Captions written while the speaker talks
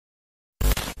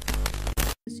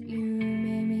You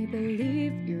made me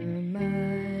believe you're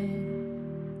mine.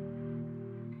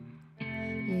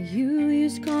 Yeah, you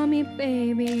used to call me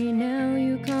baby, now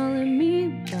you calling me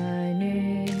by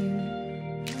name.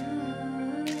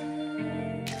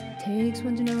 Takes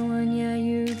one to know one, yeah,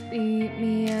 you beat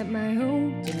me at my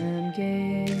whole damn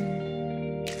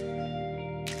game.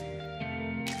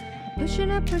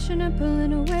 Pushing up,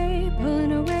 pulling away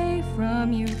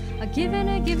from you. A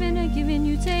giving,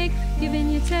 you take, giving,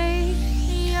 you take.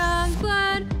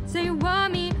 Youngblood, say you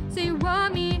want me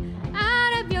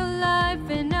out of your life,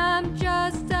 and I'm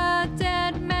just a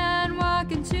dead man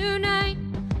walking tonight.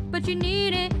 But you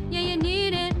need it, yeah, you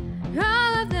need it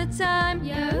all of the time,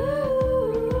 yeah.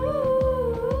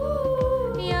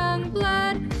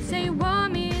 Youngblood, say you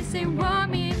want me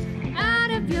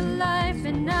out of your life,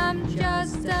 and I'm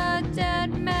just a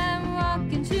dead man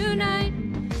walking tonight.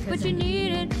 But you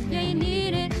need it, yeah, you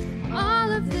need it all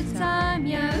of the time,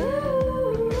 yeah.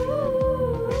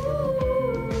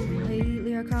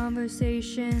 Lately our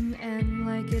conversation end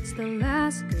like it's the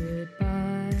last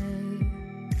goodbye.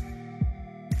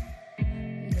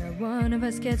 Yeah, one of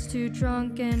us gets too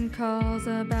drunk and calls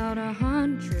about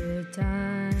 100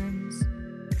 times.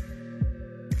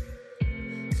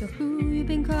 So who you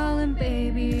been calling,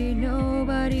 baby?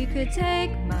 Nobody could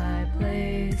take my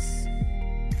place.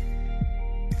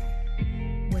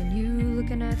 When you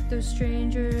looking at those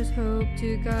strangers, hope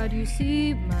to God you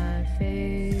see my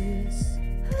face.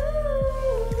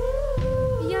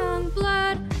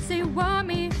 Youngblood, say you want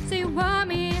me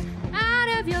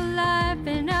out of your life,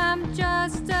 and I'm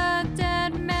just a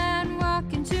dead man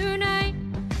walking tonight.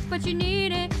 But you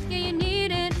need it, yeah, you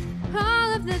need it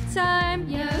all of the time,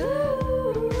 yeah.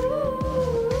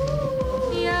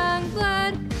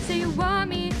 Youngblood, say you want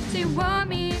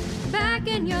me back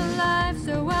in your life,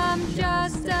 so I'm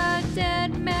just a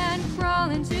dead man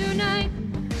crawling tonight.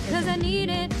 Cause I need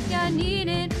it, yeah, I need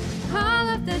it all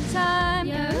of the time,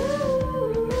 yeah.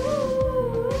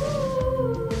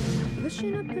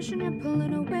 Pushing up,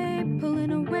 pulling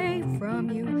away from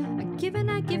you. I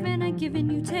giving,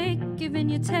 you take, giving,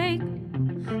 you take.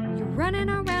 You're running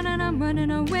around and I'm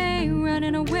running away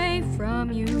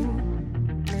from you.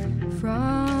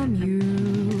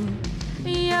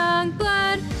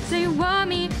 Youngblood, say you want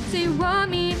me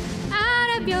out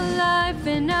of your life,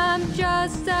 and I'm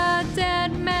just a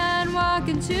dead man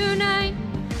walking tonight.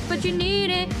 But you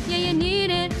need it, yeah, you need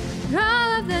it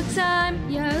all of the time,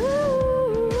 yeah.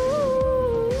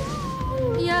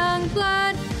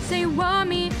 Youngblood, say you want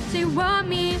me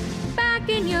back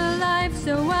in your life,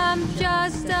 so I'm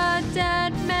just a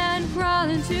dead man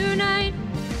crawling tonight.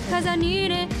 Cause I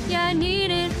need it, yeah, I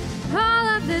need it all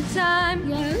of the time,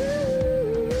 yeah.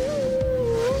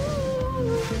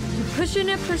 You're pushing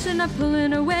up,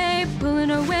 pulling away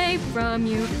from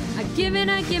you. I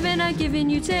giving,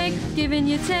 you take, giving,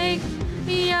 you take.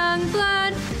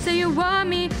 Youngblood, say you want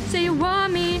me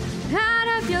out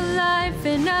of your life,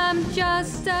 and I'm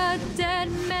just a dead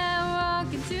man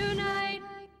walking tonight.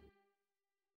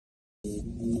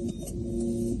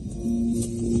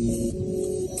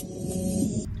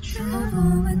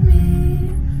 Travel with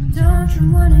me, don't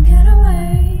you wanna get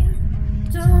away?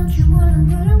 Don't you wanna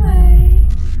run away?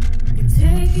 I can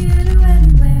take you to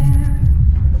anywhere,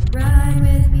 ride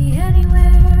with me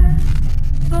anywhere.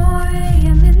 4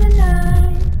 AM in the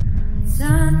night,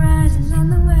 sun rises on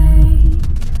the way.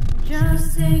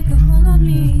 Just take a hold on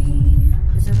me.